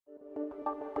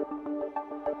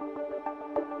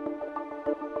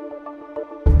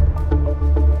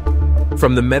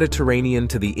From the Mediterranean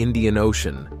to the Indian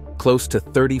Ocean, close to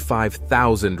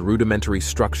 35,000 rudimentary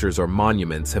structures or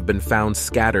monuments have been found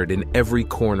scattered in every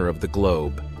corner of the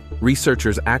globe.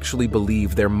 Researchers actually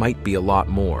believe there might be a lot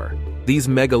more. These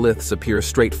megaliths appear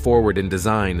straightforward in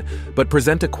design, but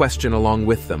present a question along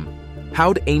with them.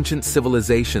 How'd ancient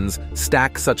civilizations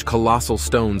stack such colossal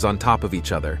stones on top of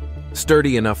each other,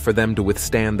 sturdy enough for them to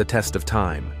withstand the test of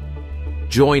time?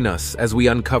 Join us as we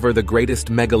uncover the greatest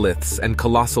megaliths and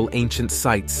colossal ancient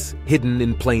sites hidden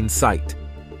in plain sight.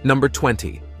 Number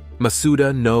 20.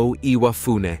 Masuda no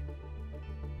Iwafune.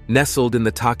 Nestled in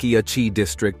the Takiya-chi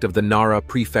district of the Nara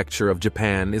Prefecture of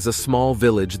Japan is a small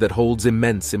village that holds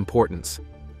immense importance.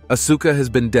 Asuka has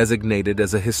been designated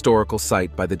as a historical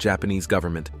site by the Japanese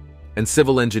government, and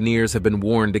civil engineers have been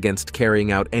warned against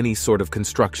carrying out any sort of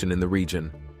construction in the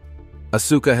region.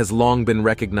 Asuka has long been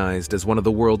recognized as one of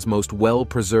the world's most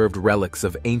well-preserved relics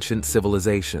of ancient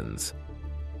civilizations.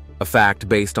 A fact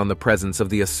based on the presence of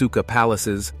the Asuka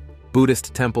palaces,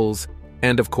 Buddhist temples,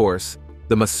 and of course,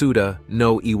 the Masuda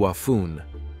no Iwafune.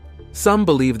 Some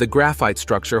believe the graphite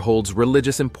structure holds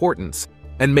religious importance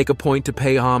and make a point to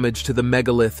pay homage to the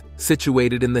megalith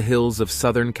situated in the hills of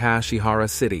southern Kashihara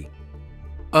City.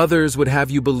 Others would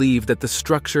have you believe that the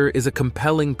structure is a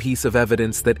compelling piece of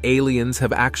evidence that aliens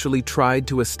have actually tried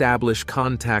to establish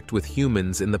contact with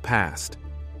humans in the past.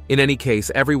 In any case,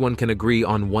 everyone can agree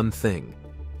on one thing.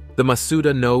 The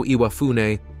Masuda no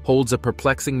Iwafune holds a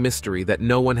perplexing mystery that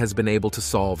no one has been able to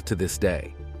solve to this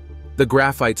day. The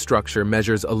graphite structure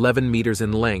measures 11 meters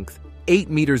in length, 8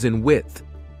 meters in width,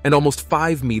 and almost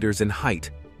 5 meters in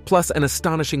height, plus an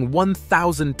astonishing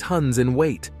 1,000 tons in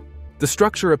weight. The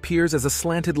structure appears as a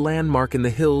slanted landmark in the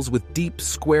hills with deep,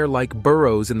 square-like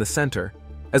burrows in the center,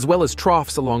 as well as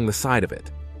troughs along the side of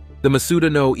it. The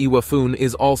Masuda no Iwafune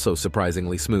is also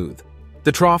surprisingly smooth.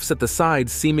 The troughs at the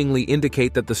sides seemingly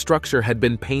indicate that the structure had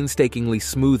been painstakingly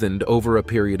smoothened over a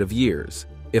period of years,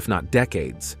 if not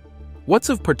decades. What's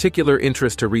of particular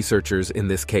interest to researchers in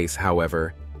this case,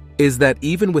 however, is that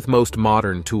even with most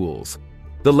modern tools,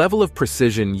 the level of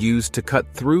precision used to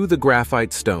cut through the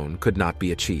graphite stone could not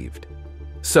be achieved.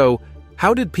 So,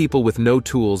 how did people with no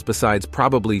tools besides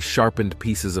probably sharpened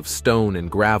pieces of stone and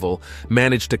gravel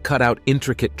manage to cut out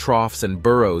intricate troughs and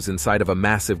burrows inside of a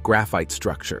massive graphite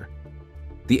structure?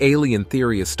 The alien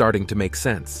theory is starting to make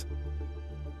sense.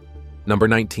 Number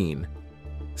 19.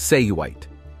 Sayhuite.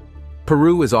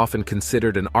 Peru is often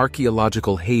considered an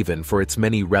archaeological haven for its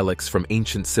many relics from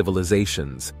ancient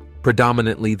civilizations,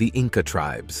 predominantly the Inca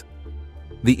tribes.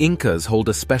 The Incas hold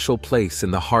a special place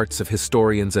in the hearts of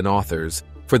historians and authors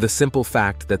for the simple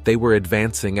fact that they were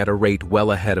advancing at a rate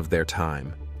well ahead of their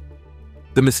time.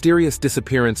 The mysterious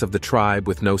disappearance of the tribe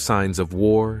with no signs of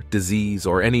war, disease,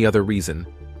 or any other reason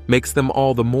makes them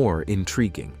all the more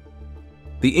intriguing.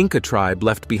 The Inca tribe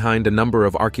left behind a number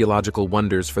of archaeological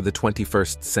wonders for the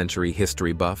 21st century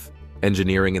history buff,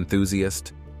 engineering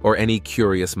enthusiast, or any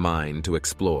curious mind to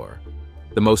explore.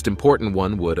 The most important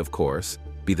one would, of course,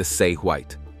 be the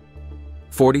Sayhuite.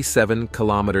 47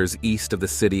 kilometers east of the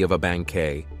city of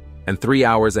Abancay and 3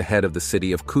 hours ahead of the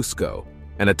city of Cusco,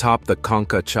 and atop the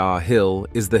Conca Cha Hill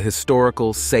is the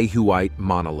historical Sayhuite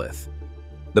monolith.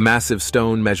 The massive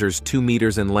stone measures 2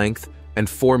 meters in length and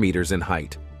 4 meters in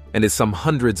height, and is some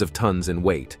hundreds of tons in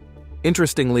weight.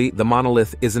 Interestingly, the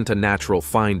monolith isn't a natural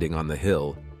finding on the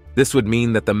hill. This would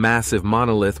mean that the massive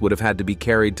monolith would have had to be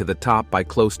carried to the top by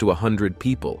close to 100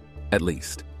 people, at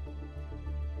least.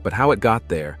 But how it got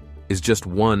there is just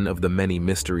one of the many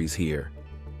mysteries here.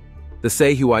 The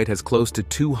Sayhuite has close to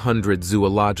 200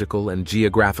 zoological and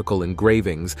geographical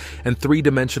engravings and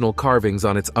three-dimensional carvings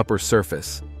on its upper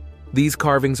surface. These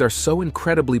carvings are so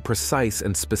incredibly precise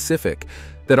and specific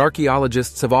that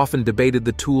archaeologists have often debated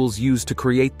the tools used to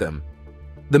create them.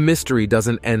 The mystery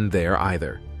doesn't end there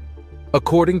either.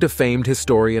 According to famed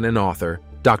historian and author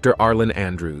Dr. Arlen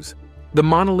Andrews, the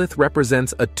monolith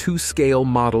represents a 2-scale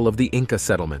model of the Inca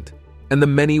settlement, and the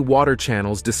many water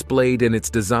channels displayed in its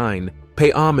design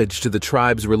pay homage to the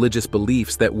tribe's religious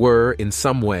beliefs that were, in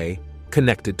some way,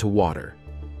 connected to water.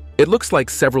 It looks like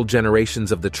several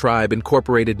generations of the tribe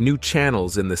incorporated new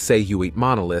channels in the Sayhuite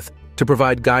monolith to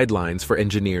provide guidelines for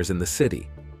engineers in the city.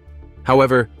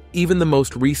 However, even the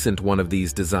most recent one of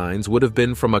these designs would have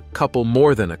been from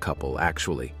more than a couple,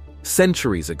 actually,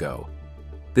 centuries ago.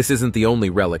 This isn't the only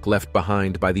relic left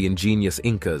behind by the ingenious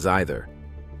Incas either.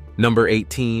 Number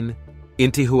 18.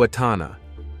 Intihuatana.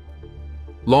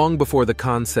 Long before the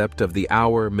concept of the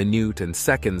hour, minute, and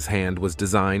seconds hand was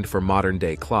designed for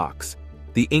modern-day clocks,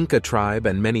 The Inca tribe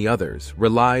and many others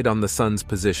relied on the sun's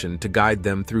position to guide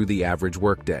them through the average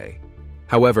workday.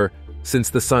 However, since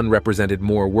the sun represented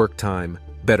more work time,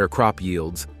 better crop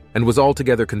yields, and was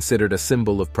altogether considered a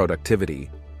symbol of productivity,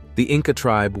 the Inca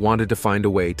tribe wanted to find a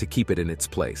way to keep it in its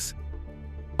place.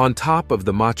 On top of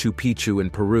the Machu Picchu in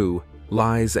Peru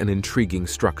lies an intriguing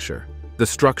structure. The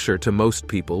structure to most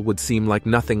people would seem like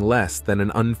nothing less than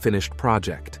an unfinished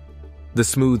project. The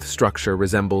smooth structure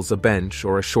resembles a bench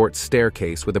or a short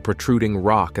staircase with a protruding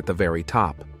rock at the very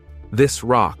top. This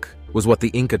rock was what the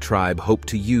Inca tribe hoped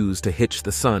to use to hitch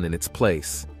the sun in its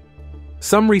place.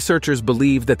 Some researchers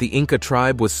believe that the Inca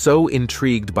tribe was so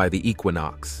intrigued by the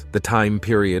equinox, the time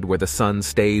period where the sun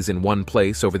stays in one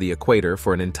place over the equator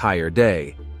for an entire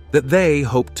day, that they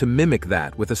hoped to mimic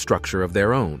that with a structure of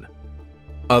their own.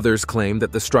 Others claim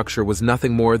that the structure was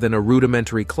nothing more than a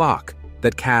rudimentary clock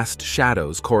that cast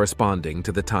shadows corresponding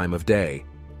to the time of day.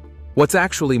 What's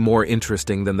actually more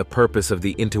interesting than the purpose of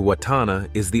the Intihuatana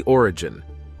is the origin.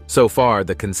 So far,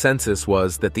 the consensus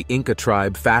was that the Inca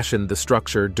tribe fashioned the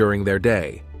structure during their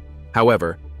day.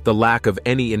 However, the lack of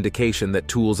any indication that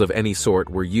tools of any sort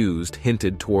were used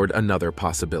hinted toward another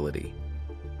possibility.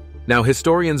 Now,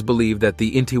 historians believe that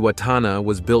the Intihuatana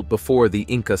was built before the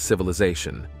Inca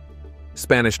civilization.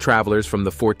 Spanish travelers from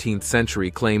the 14th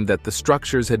century claimed that the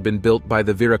structures had been built by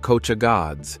the Viracocha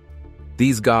gods.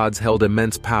 These gods held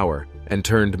immense power and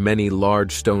turned many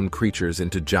large stone creatures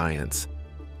into giants.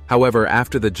 However,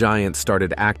 after the giants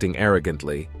started acting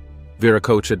arrogantly,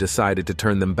 Viracocha decided to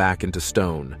turn them back into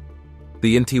stone.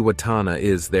 The Intihuatana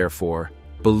is, therefore,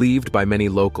 believed by many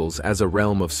locals as a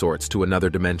realm of sorts to another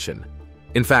dimension.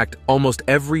 In fact, almost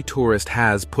every tourist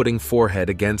has putting forehead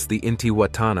against the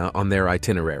Intihuatana on their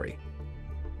itinerary.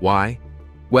 Why?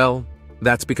 Well,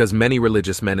 that's because many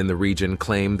religious men in the region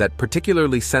claim that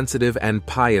particularly sensitive and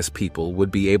pious people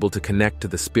would be able to connect to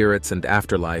the spirits and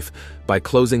afterlife by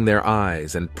closing their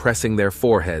eyes and pressing their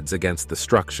foreheads against the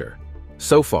structure.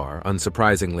 So far,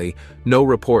 unsurprisingly, no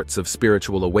reports of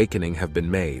spiritual awakening have been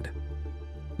made.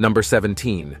 Number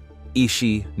 17.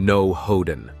 Ishi no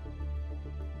Hoden.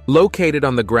 Located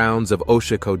on the grounds of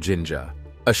Oshiko Jinja,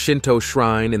 a Shinto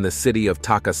shrine in the city of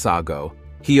Takasago,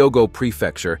 Hyogo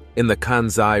Prefecture, in the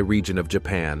Kansai region of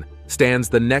Japan, stands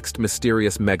the next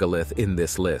mysterious megalith in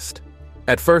this list.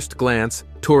 At first glance,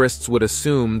 tourists would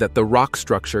assume that the rock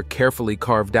structure carefully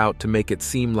carved out to make it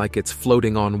seem like it's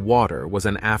floating on water was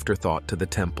an afterthought to the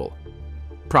temple.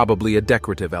 Probably a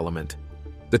decorative element.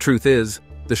 The truth is,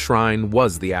 the shrine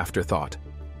was the afterthought.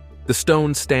 The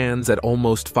stone stands at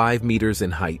almost 5 meters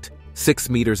in height, 6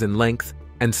 meters in length,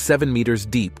 and 7 meters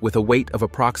deep with a weight of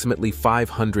approximately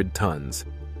 500 tons.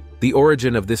 The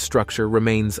origin of this structure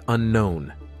remains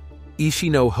unknown.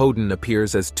 Ishi no Hoden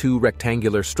appears as two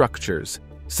rectangular structures,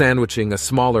 sandwiching a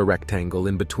smaller rectangle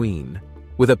in between,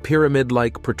 with a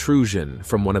pyramid-like protrusion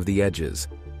from one of the edges.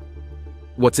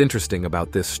 What's interesting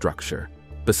about this structure,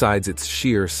 besides its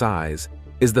sheer size,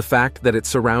 is the fact that it's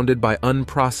surrounded by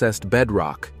unprocessed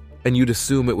bedrock, and you'd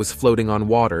assume it was floating on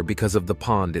water because of the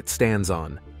pond it stands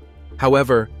on.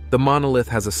 However, the monolith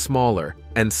has a smaller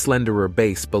and slenderer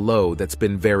base below that's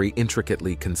been very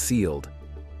intricately concealed.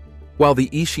 While the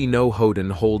Ishi no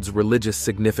Hoden holds religious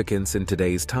significance in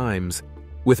today's times,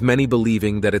 with many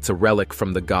believing that it's a relic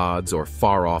from the gods or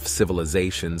far-off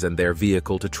civilizations and their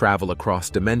vehicle to travel across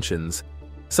dimensions,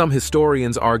 some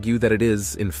historians argue that it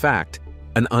is, in fact,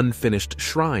 an unfinished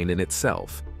shrine in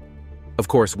itself. Of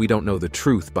course, we don't know the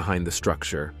truth behind the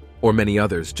structure, or many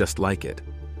others just like it,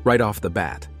 right off the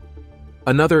bat.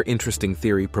 Another interesting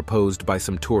theory proposed by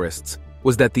some tourists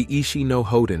was that the Ishi no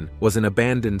Hoden was an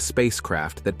abandoned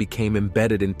spacecraft that became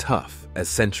embedded in tuff as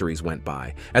centuries went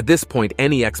by. At this point,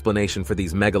 any explanation for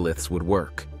these megaliths would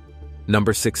work.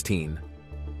 Number 16.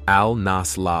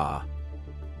 Al-Nas La.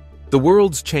 The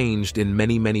world's changed in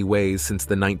many ways since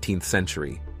the 19th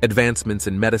century. Advancements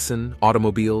in medicine,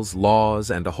 automobiles,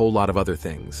 laws, and a whole lot of other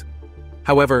things.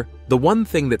 However, the one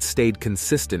thing that stayed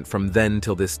consistent from then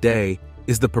till this day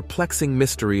is the perplexing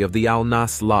mystery of the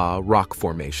Al-Nas La rock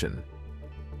formation.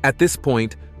 At this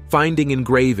point, finding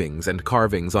engravings and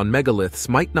carvings on megaliths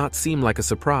might not seem like a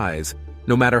surprise,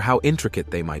 no matter how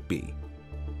intricate they might be.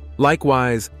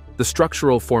 Likewise, the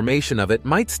structural formation of it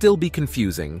might still be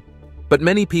confusing, but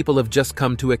many people have just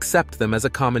come to accept them as a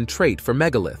common trait for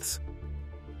megaliths.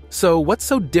 So, what's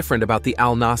so different about the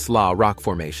Al-Nas La rock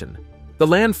formation? The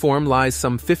landform lies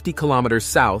some 50 kilometers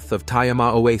south of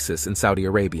Tayama Oasis in Saudi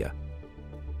Arabia.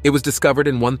 It was discovered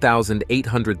in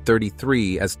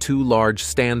 1833 as two large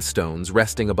sandstones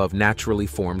resting above naturally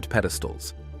formed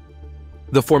pedestals.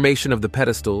 The formation of the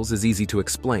pedestals is easy to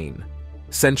explain.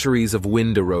 Centuries of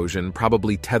wind erosion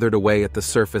probably tethered away at the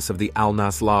surface of the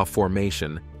Al-Nasla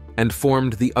Formation and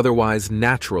formed the otherwise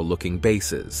natural-looking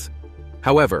bases.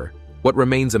 However, what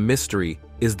remains a mystery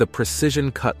is the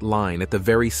precision-cut line at the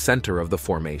very center of the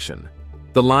formation.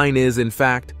 The line is, in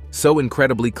fact, so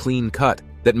incredibly clean-cut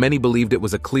that many believed it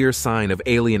was a clear sign of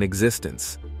alien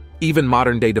existence. Even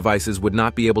modern-day devices would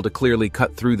not be able to clearly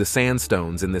cut through the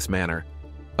sandstones in this manner.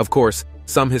 Of course,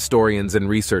 some historians and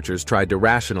researchers tried to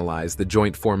rationalize the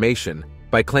joint formation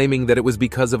by claiming that it was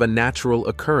because of a natural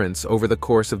occurrence over the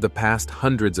course of the past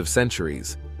hundreds of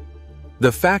centuries.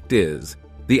 The fact is,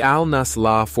 the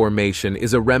Al-Nasla Formation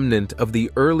is a remnant of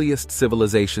the earliest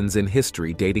civilizations in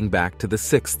history dating back to the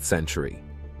 6th century.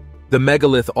 The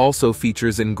megalith also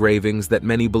features engravings that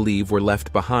many believe were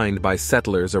left behind by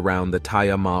settlers around the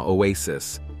Tayama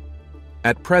oasis.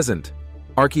 At present,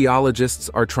 archaeologists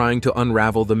are trying to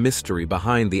unravel the mystery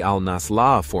behind the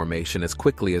Al-Nasla Formation as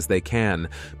quickly as they can,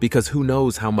 because who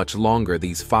knows how much longer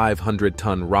these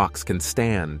 500-ton rocks can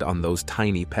stand on those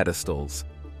tiny pedestals.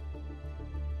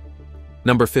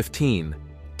 Number 15.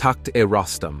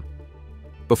 Takht-e-Rostam.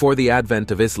 Before the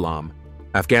advent of Islam,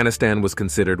 Afghanistan was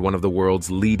considered one of the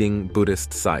world's leading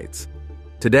Buddhist sites.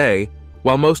 Today,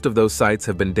 while most of those sites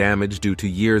have been damaged due to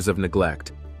years of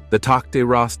neglect, the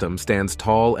Takht-e-Rostam stands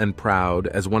tall and proud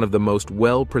as one of the most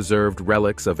well-preserved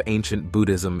relics of ancient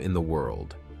Buddhism in the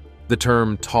world. The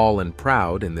term tall and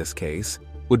proud, in this case,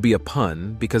 would be a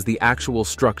pun because the actual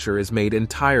structure is made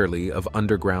entirely of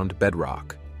underground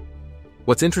bedrock.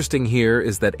 What's interesting here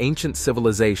is that ancient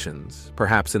civilizations,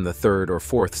 perhaps in the 3rd or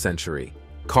 4th century,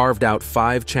 carved out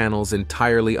 5 channels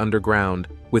entirely underground,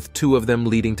 with 2 of them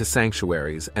leading to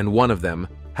sanctuaries and 1 of them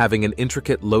having an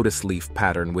intricate lotus leaf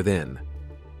pattern within.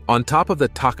 On top of the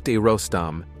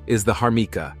Takht-e-Rostam is the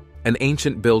Harmika, an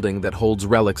ancient building that holds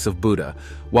relics of Buddha,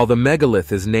 while the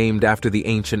megalith is named after the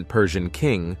ancient Persian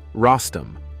king,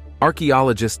 Rostam.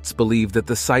 Archaeologists believe that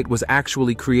the site was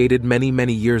actually created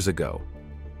many years ago.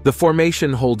 The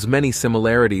formation holds many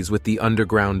similarities with the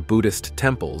underground Buddhist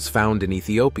temples found in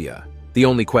Ethiopia. The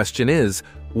only question is,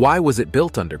 why was it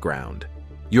built underground?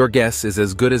 Your guess is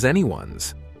as good as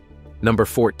anyone's. Number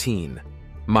 14.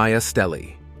 Maya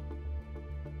Stelae.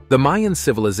 The Mayan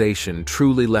civilization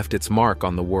truly left its mark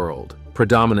on the world,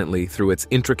 predominantly through its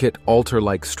intricate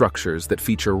altar-like structures that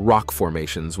feature rock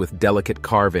formations with delicate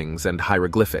carvings and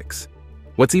hieroglyphics.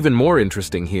 What's even more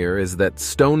interesting here is that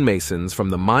stonemasons from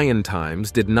the Mayan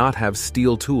times did not have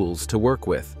steel tools to work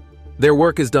with. Their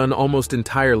work is done almost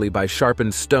entirely by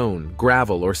sharpened stone,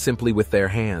 gravel, or simply with their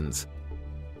hands.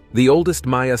 The oldest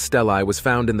Maya stelae was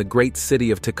found in the great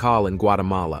city of Tikal in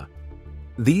Guatemala.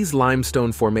 These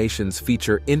limestone formations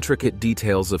feature intricate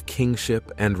details of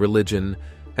kingship and religion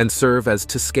and serve as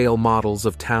to-scale models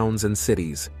of towns and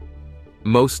cities.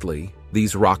 Mostly,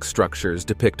 these rock structures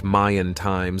depict Mayan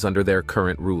times under their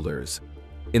current rulers.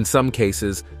 In some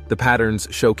cases, the patterns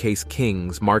showcase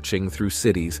kings marching through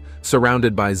cities,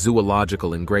 surrounded by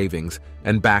zoological engravings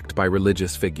and backed by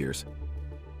religious figures.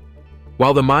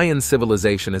 While the Mayan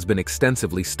civilization has been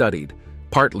extensively studied,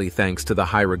 partly thanks to the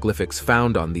hieroglyphics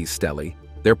found on these stelae,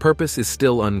 their purpose is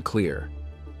still unclear.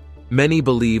 Many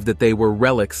believe that they were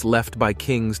relics left by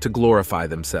kings to glorify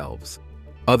themselves.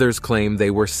 Others claim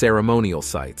they were ceremonial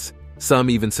sites.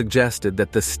 Some even suggested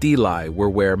that the stelae were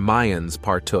where Mayans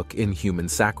partook in human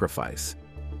sacrifice.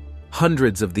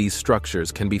 Hundreds of these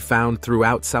structures can be found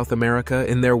throughout South America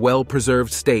in their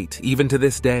well-preserved state, even to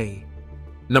this day.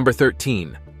 Number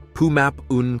 13.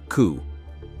 Pumap-un-Ku.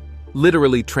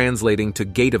 Literally translating to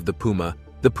Gate of the Puma,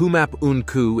 the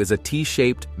Pumap-un-Ku is a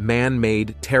T-shaped,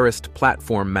 man-made, terraced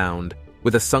platform mound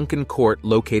with a sunken court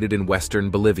located in western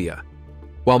Bolivia.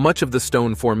 While much of the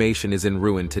stone formation is in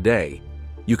ruin today,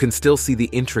 you can still see the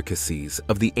intricacies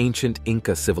of the ancient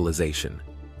Inca civilization.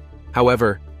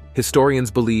 However, historians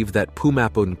believe that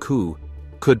Pumap-un-Ku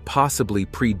could possibly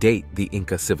predate the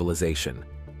Inca civilization.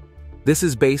 This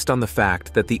is based on the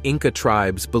fact that the Inca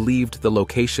tribes believed the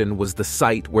location was the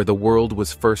site where the world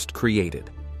was first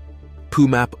created.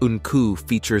 Pumap-un-Ku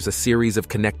features a series of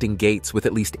connecting gates with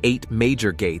at least 8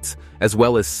 major gates, as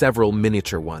well as several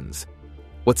miniature ones.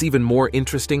 What's even more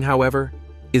interesting, however,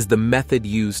 is the method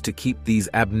used to keep these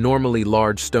abnormally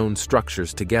large stone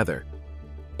structures together.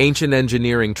 Ancient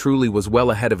engineering truly was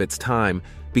well ahead of its time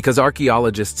because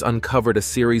archaeologists uncovered a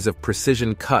series of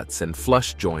precision cuts and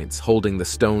flush joints holding the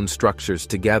stone structures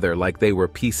together like they were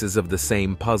pieces of the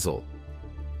same puzzle.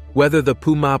 Whether the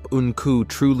Pumap-un-Ku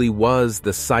truly was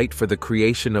the site for the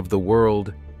creation of the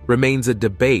world remains a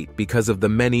debate because of the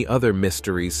many other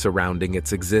mysteries surrounding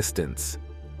its existence.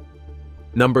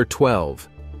 Number 12.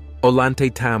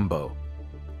 Ollantaytambo.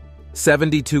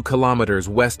 72 kilometers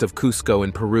west of Cusco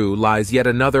in Peru lies yet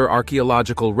another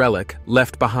archaeological relic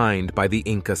left behind by the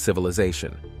Inca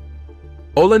civilization.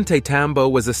 Ollantaytambo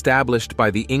was established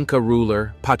by the Inca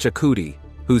ruler Pachacuti,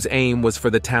 whose aim was for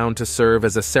the town to serve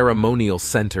as a ceremonial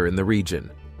center in the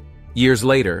region. Years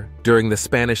later, during the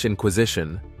Spanish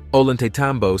Inquisition,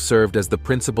 Ollantaytambo served as the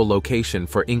principal location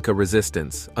for Inca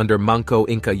resistance under Manco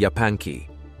Inca Yupanqui.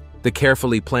 The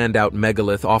carefully planned-out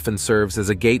megalith often serves as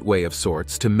a gateway of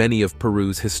sorts to many of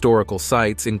Peru's historical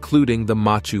sites, including the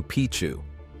Machu Picchu.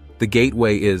 The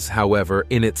gateway is, however,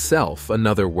 in itself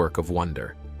another work of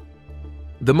wonder.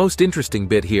 The most interesting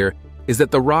bit here is that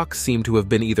the rocks seem to have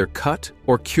been either cut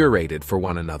or curated for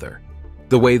one another.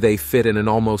 The way they fit in an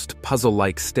almost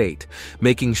puzzle-like state,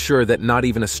 making sure that not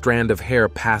even a strand of hair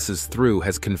passes through,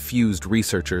 has confused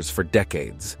researchers for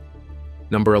decades.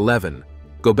 Number 11.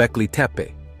 Göbekli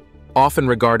Tepe. Often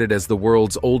regarded as the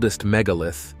world's oldest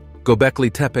megalith,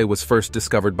 Göbekli Tepe was first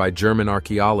discovered by German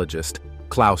archaeologist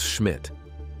Klaus Schmidt.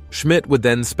 Schmidt would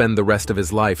then spend the rest of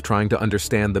his life trying to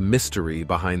understand the mystery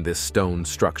behind this stone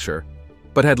structure,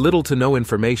 but had little to no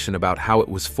information about how it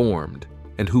was formed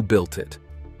and who built it.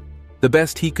 The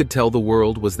best he could tell the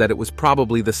world was that it was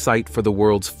probably the site for the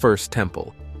world's first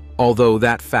temple, although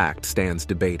that fact stands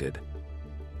debated.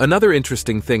 Another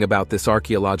interesting thing about this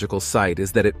archaeological site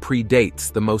is that it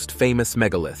predates the most famous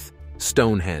megalith,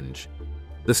 Stonehenge.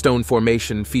 The stone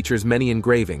formation features many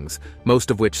engravings, most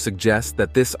of which suggest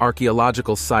that this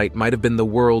archaeological site might have been the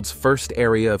world's first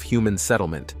area of human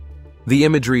settlement. The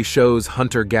imagery shows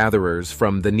hunter-gatherers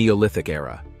from the Neolithic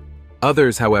era.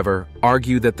 Others, however,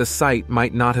 argue that the site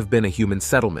might not have been a human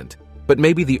settlement, but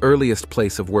maybe the earliest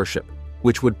place of worship,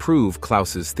 which would prove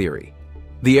Klaus's theory.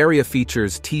 The area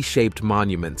features T-shaped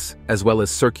monuments as well as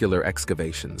circular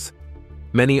excavations.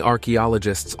 Many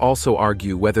archaeologists also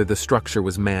argue whether the structure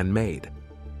was man-made.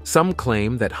 Some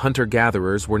claim that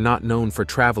hunter-gatherers were not known for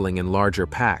traveling in larger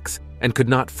packs and could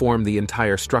not form the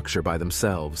entire structure by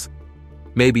themselves.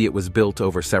 Maybe it was built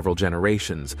over several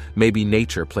generations, maybe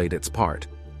nature played its part,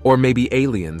 or maybe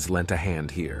aliens lent a hand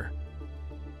here.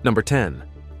 Number 10.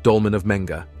 Dolmen of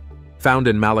Menga. Found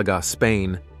in Malaga,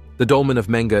 Spain, the Dolmen of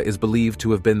Menga is believed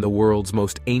to have been the world's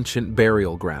most ancient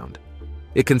burial ground.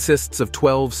 It consists of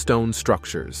 12 stone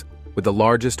structures, with the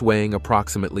largest weighing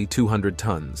approximately 200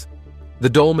 tons. The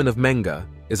Dolmen of Menga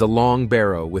is a long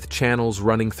barrow with channels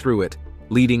running through it,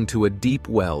 leading to a deep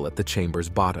well at the chamber's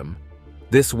bottom.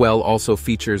 This well also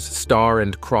features star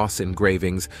and cross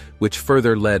engravings, which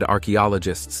further led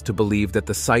archaeologists to believe that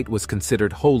the site was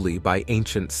considered holy by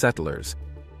ancient settlers.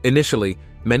 Initially,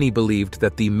 many believed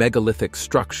that the megalithic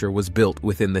structure was built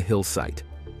within the hill site.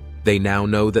 They now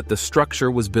know that the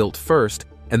structure was built first,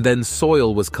 and then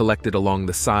soil was collected along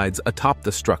the sides atop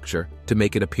the structure to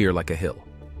make it appear like a hill.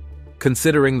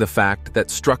 Considering the fact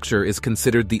that structure is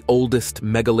considered the oldest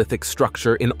megalithic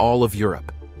structure in all of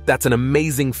Europe, that's an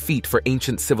amazing feat for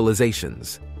ancient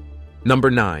civilizations.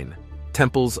 Number 9.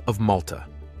 Temples of Malta.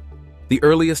 The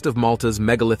earliest of Malta's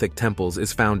megalithic temples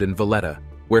is found in Valletta,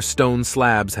 where stone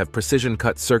slabs have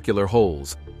precision-cut circular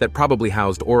holes that probably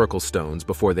housed oracle stones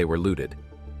before they were looted.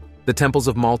 The temples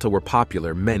of Malta were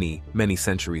popular many, many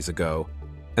centuries ago,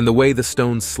 and the way the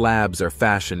stone slabs are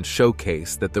fashioned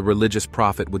showcase that the religious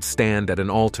prophet would stand at an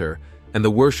altar and the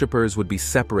worshippers would be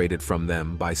separated from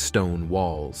them by stone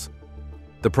walls.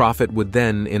 The prophet would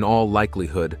then, in all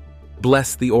likelihood,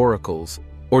 bless the oracles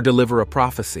or deliver a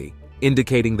prophecy,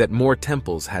 indicating that more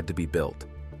temples had to be built.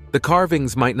 The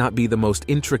carvings might not be the most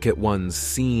intricate ones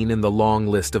seen in the long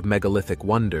list of megalithic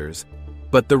wonders,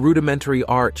 but the rudimentary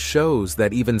art shows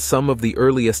that even some of the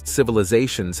earliest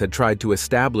civilizations had tried to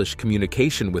establish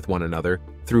communication with one another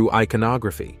through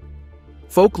iconography.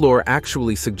 Folklore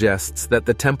actually suggests that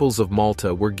the temples of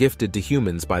Malta were gifted to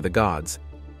humans by the gods.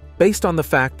 Based on the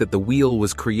fact that the wheel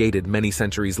was created many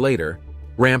centuries later,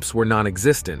 ramps were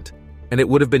non-existent, and it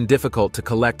would have been difficult to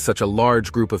collect such a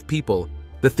large group of people,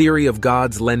 the theory of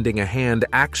gods lending a hand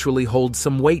actually holds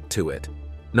some weight to it.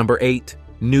 Number 8.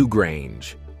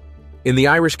 Newgrange. In the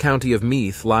Irish county of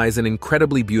Meath lies an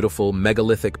incredibly beautiful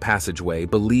megalithic passageway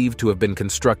believed to have been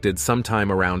constructed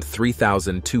sometime around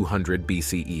 3200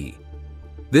 BCE.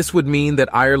 This would mean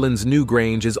that Ireland's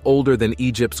Newgrange is older than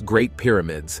Egypt's Great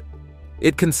Pyramids.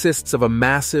 It consists of a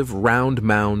massive round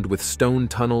mound with stone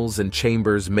tunnels and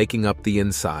chambers making up the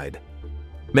inside.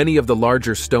 Many of the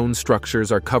larger stone structures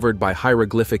are covered by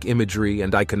hieroglyphic imagery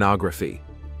and iconography.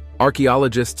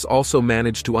 Archaeologists also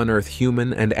managed to unearth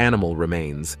human and animal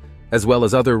remains, as well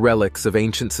as other relics of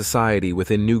ancient society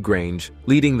within Newgrange,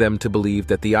 leading them to believe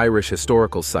that the Irish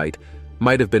historical site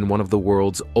might have been one of the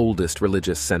world's oldest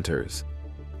religious centers.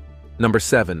 Number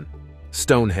 7.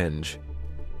 Stonehenge.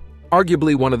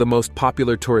 arguably one of the most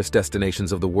popular tourist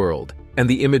destinations of the world, and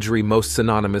the imagery most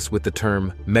synonymous with the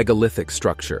term megalithic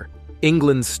structure.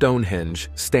 England's Stonehenge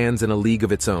stands in a league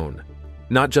of its own,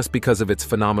 not just because of its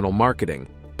phenomenal marketing,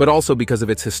 but also because of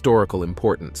its historical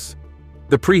importance.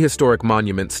 The prehistoric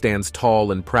monument stands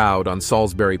tall and proud on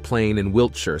Salisbury Plain in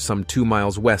Wiltshire, some 2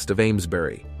 miles west of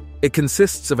Amesbury. It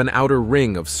consists of an outer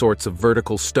ring of sorts of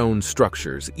vertical stone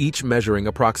structures, each measuring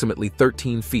approximately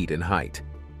 13 feet in height.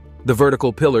 The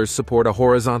vertical pillars support a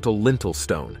horizontal lintel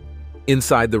stone.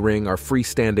 Inside the ring are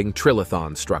freestanding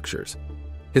trilithon structures.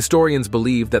 Historians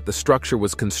believe that the structure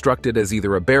was constructed as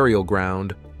either a burial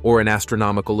ground or an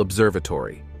astronomical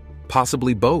observatory,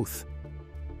 possibly both.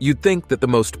 You'd think that the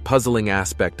most puzzling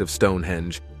aspect of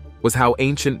Stonehenge was how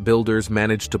ancient builders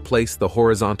managed to place the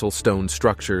horizontal stone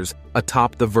structures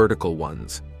atop the vertical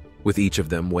ones, with each of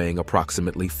them weighing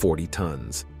approximately 40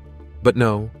 tons. But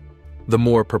no, the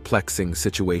more perplexing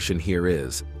situation here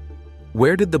is,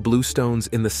 where did the bluestones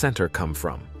in the center come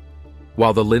from?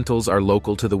 While the lintels are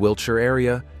local to the Wiltshire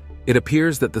area, it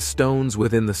appears that the stones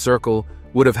within the circle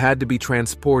would have had to be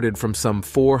transported from some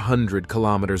 400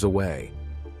 kilometers away.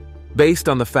 Based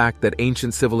on the fact that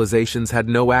ancient civilizations had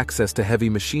no access to heavy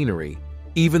machinery,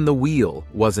 even the wheel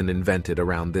wasn't invented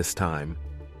around this time.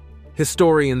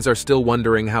 Historians are still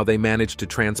wondering how they managed to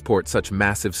transport such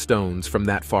massive stones from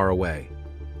that far away.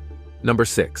 Number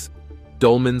 6.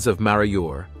 Dolmens of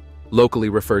Marayur, locally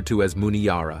referred to as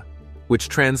Muniyara, which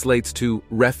translates to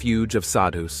refuge of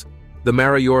sadhus. The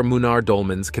Marayur Munar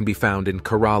dolmens can be found in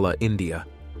Kerala, India.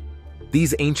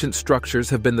 These ancient structures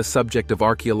have been the subject of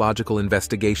archaeological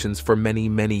investigations for many,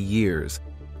 many years.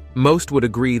 Most would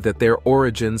agree that their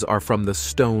origins are from the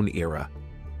Stone era.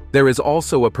 There is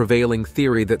also a prevailing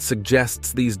theory that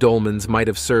suggests these dolmens might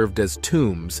have served as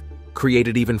tombs,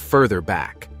 created even further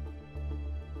back.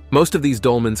 Most of these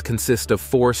dolmens consist of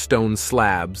 4 stone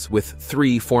slabs, with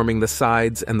 3 forming the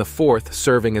sides and the 4th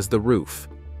serving as the roof.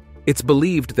 It's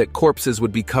believed that corpses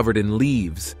would be covered in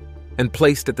leaves and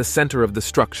placed at the center of the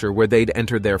structure where they'd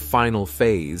enter their final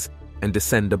phase and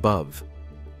descend above.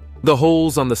 The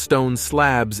holes on the stone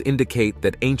slabs indicate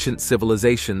that ancient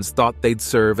civilizations thought they'd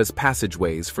serve as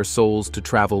passageways for souls to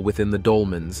travel within the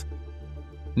dolmens.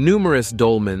 Numerous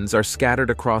dolmens are scattered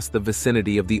across the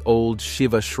vicinity of the old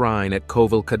Shiva shrine at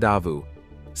Koval Kadavu,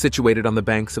 situated on the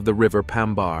banks of the river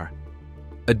Pambar.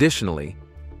 Additionally,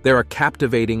 there are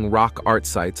captivating rock art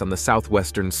sites on the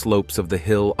southwestern slopes of the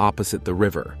hill opposite the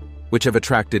river, which have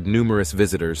attracted numerous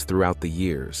visitors throughout the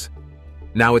years.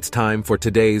 Now it's time for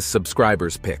today's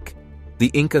subscribers pick, the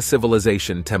Inca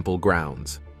Civilization Temple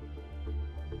Grounds.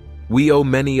 We owe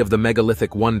many of the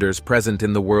megalithic wonders present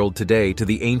in the world today to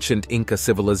the ancient Inca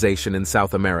civilization in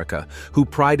South America, who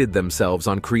prided themselves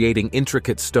on creating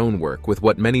intricate stonework with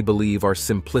what many believe are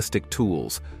simplistic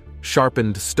tools,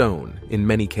 sharpened stone in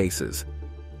many cases.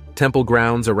 Temple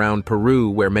grounds around Peru,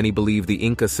 where many believe the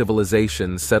Inca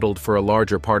civilization settled for a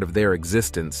larger part of their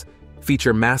existence,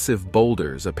 feature massive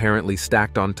boulders apparently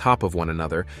stacked on top of one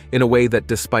another in a way that,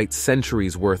 despite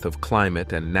centuries' worth of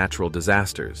climate and natural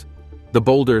disasters, the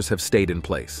boulders have stayed in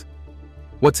place.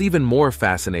 What's even more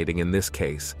fascinating in this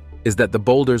case is that the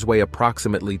boulders weigh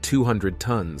approximately 200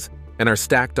 tons and are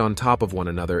stacked on top of one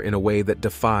another in a way that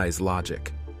defies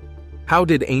logic. How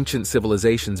did ancient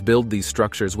civilizations build these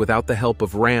structures without the help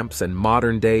of ramps and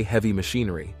modern-day heavy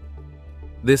machinery?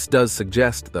 This does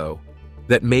suggest, though,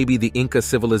 that maybe the Inca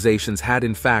civilizations had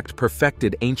in fact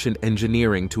perfected ancient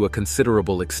engineering to a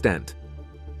considerable extent.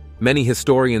 Many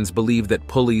historians believe that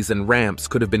pulleys and ramps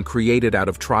could have been created out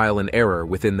of trial and error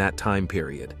within that time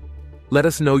period. Let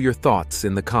us know your thoughts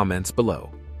in the comments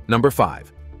below. Number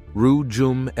 5.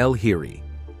 Rujum El Hiri.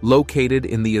 Located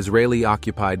in the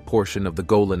Israeli-occupied portion of the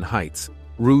Golan Heights,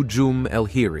 Rujum El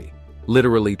Hiri,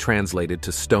 literally translated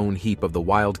to stone heap of the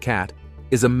wild cat,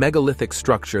 is a megalithic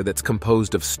structure that's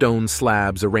composed of stone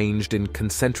slabs arranged in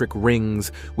concentric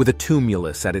rings with a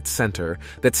tumulus at its center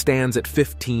that stands at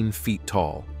 15 feet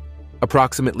tall.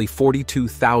 Approximately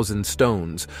 42,000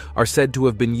 stones are said to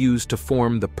have been used to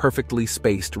form the perfectly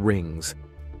spaced rings.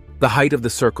 The height of the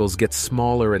circles gets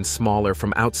smaller and smaller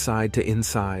from outside to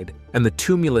inside, and the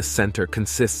tumulus center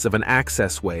consists of an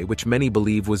access way which many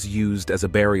believe was used as a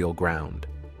burial ground.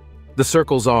 The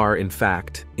circles are, in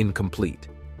fact, incomplete.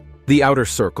 The outer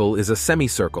circle is a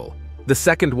semicircle, the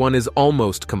second one is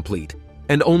almost complete,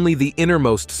 and only the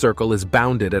innermost circle is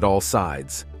bounded at all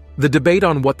sides. The debate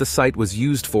on what the site was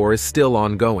used for is still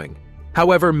ongoing.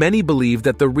 However, many believe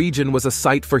that the region was a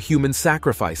site for human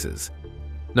sacrifices.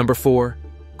 Number 4.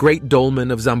 Great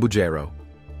Dolmen of Zambujero.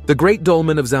 The Great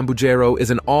Dolmen of Zambujero is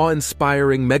an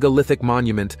awe-inspiring megalithic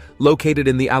monument located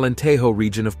in the Alentejo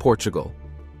region of Portugal.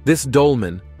 This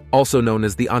dolmen, also known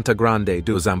as the Anta Grande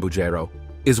do Zambujeiro,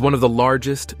 is one of the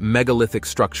largest megalithic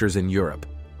structures in Europe.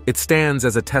 It stands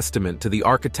as a testament to the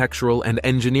architectural and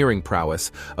engineering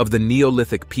prowess of the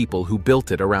Neolithic people who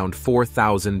built it around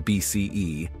 4000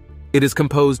 BCE. It is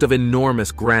composed of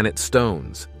enormous granite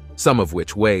stones, some of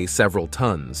which weigh several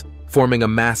tons, forming a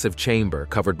massive chamber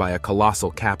covered by a colossal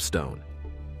capstone.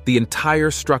 The entire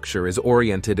structure is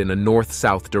oriented in a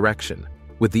north-south direction,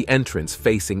 with the entrance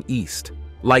facing east,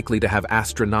 likely to have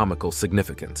astronomical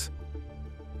significance.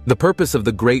 The purpose of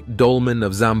the Great Dolmen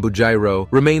of Zambujeiro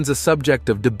remains a subject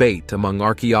of debate among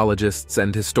archaeologists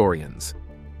and historians.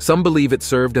 Some believe it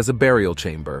served as a burial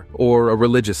chamber or a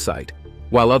religious site,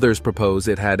 while others propose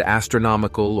it had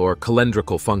astronomical or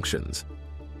calendrical functions.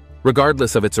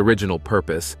 Regardless of its original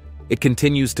purpose, it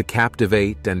continues to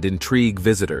captivate and intrigue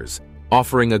visitors,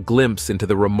 offering a glimpse into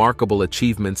the remarkable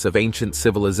achievements of ancient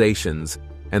civilizations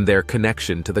and their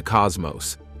connection to the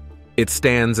cosmos. It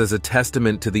stands as a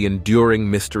testament to the enduring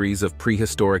mysteries of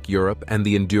prehistoric Europe and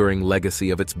the enduring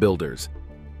legacy of its builders.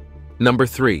 Number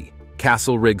 3.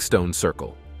 Castle Rigg Stone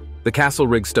Circle. The Castle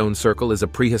Rigg Stone Circle is a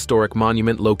prehistoric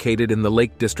monument located in the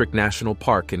Lake District National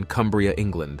Park in Cumbria,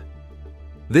 England.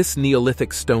 This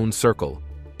Neolithic stone circle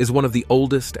is one of the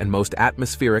oldest and most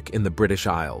atmospheric in the British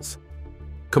Isles.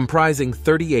 Comprising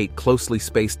 38 closely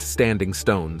spaced standing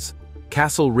stones,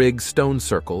 Castle Rigg Stone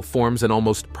Circle forms an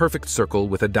almost perfect circle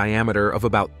with a diameter of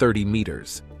about 30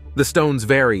 meters. The stones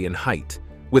vary in height,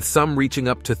 with some reaching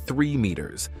up to 3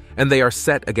 meters, and they are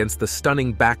set against the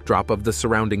stunning backdrop of the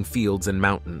surrounding fields and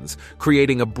mountains,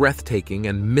 creating a breathtaking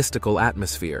and mystical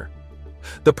atmosphere.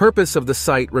 The purpose of the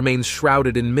site remains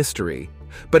shrouded in mystery,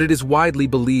 but it is widely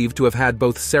believed to have had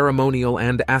both ceremonial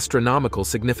and astronomical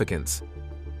significance.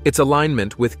 Its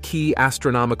alignment with key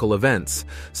astronomical events,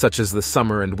 such as the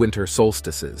summer and winter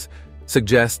solstices,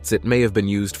 suggests it may have been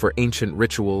used for ancient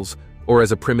rituals or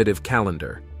as a primitive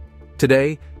calendar.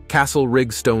 Today, Castle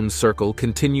Rigg Stone Circle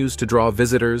continues to draw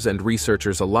visitors and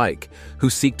researchers alike who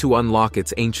seek to unlock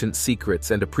its ancient secrets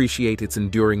and appreciate its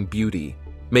enduring beauty,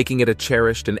 making it a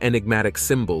cherished and enigmatic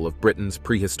symbol of Britain's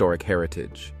prehistoric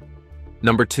heritage.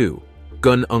 Number 2.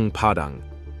 Gunung Padang.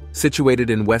 Situated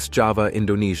in West Java,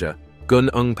 Indonesia,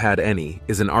 Gunung Padang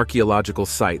is an archaeological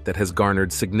site that has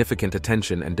garnered significant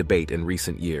attention and debate in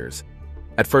recent years.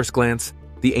 At first glance,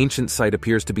 the ancient site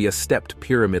appears to be a stepped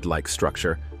pyramid-like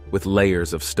structure with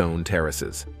layers of stone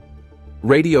terraces.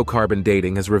 Radiocarbon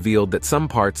dating has revealed that some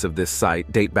parts of this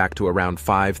site date back to around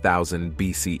 5000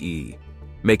 BCE,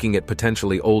 making it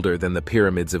potentially older than the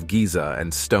pyramids of Giza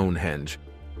and Stonehenge.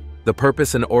 The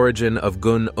purpose and origin of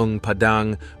Gunung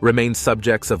Padang remain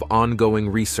subjects of ongoing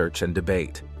research and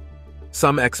debate.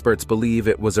 Some experts believe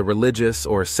it was a religious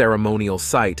or ceremonial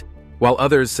site, while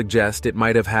others suggest it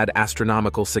might have had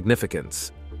astronomical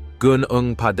significance.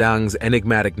 Gunung Padang's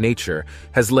enigmatic nature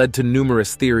has led to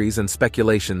numerous theories and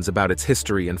speculations about its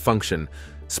history and function,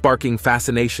 sparking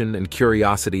fascination and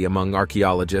curiosity among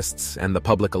archaeologists and the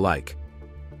public alike.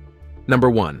 Number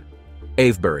 1.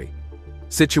 Avebury.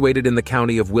 Situated in the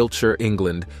county of Wiltshire,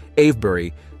 England,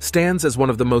 Avebury stands as one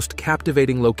of the most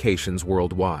captivating locations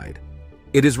worldwide.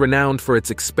 It is renowned for its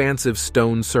expansive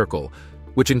stone circle,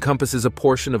 which encompasses a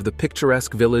portion of the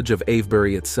picturesque village of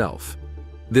Avebury itself.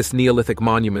 This Neolithic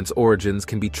monument's origins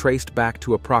can be traced back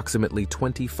to approximately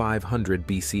 2500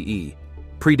 BCE,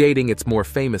 predating its more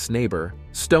famous neighbor,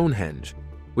 Stonehenge,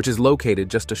 which is located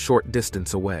just a short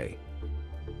distance away.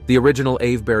 The original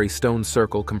Avebury stone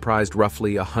circle comprised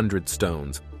roughly 100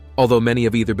 stones, although many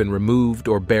have either been removed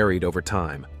or buried over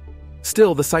time.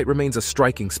 Still, the site remains a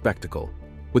striking spectacle,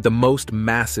 with the most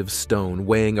massive stone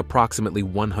weighing approximately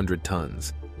 100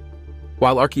 tons.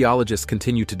 While archaeologists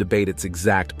continue to debate its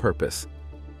exact purpose,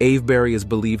 Avebury is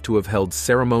believed to have held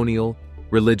ceremonial,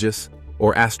 religious,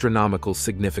 or astronomical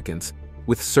significance,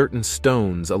 with certain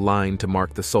stones aligned to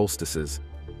mark the solstices.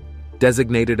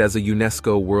 Designated as a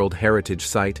UNESCO World Heritage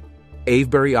Site,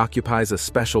 Avebury occupies a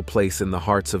special place in the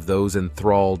hearts of those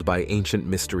enthralled by ancient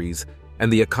mysteries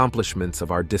and the accomplishments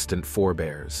of our distant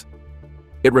forebears.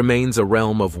 It remains a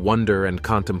realm of wonder and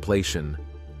contemplation,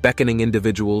 beckoning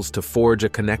individuals to forge a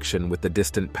connection with the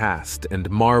distant past and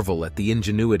marvel at the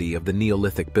ingenuity of the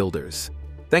Neolithic builders.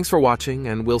 Thanks for watching,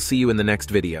 and we'll see you in the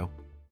next video.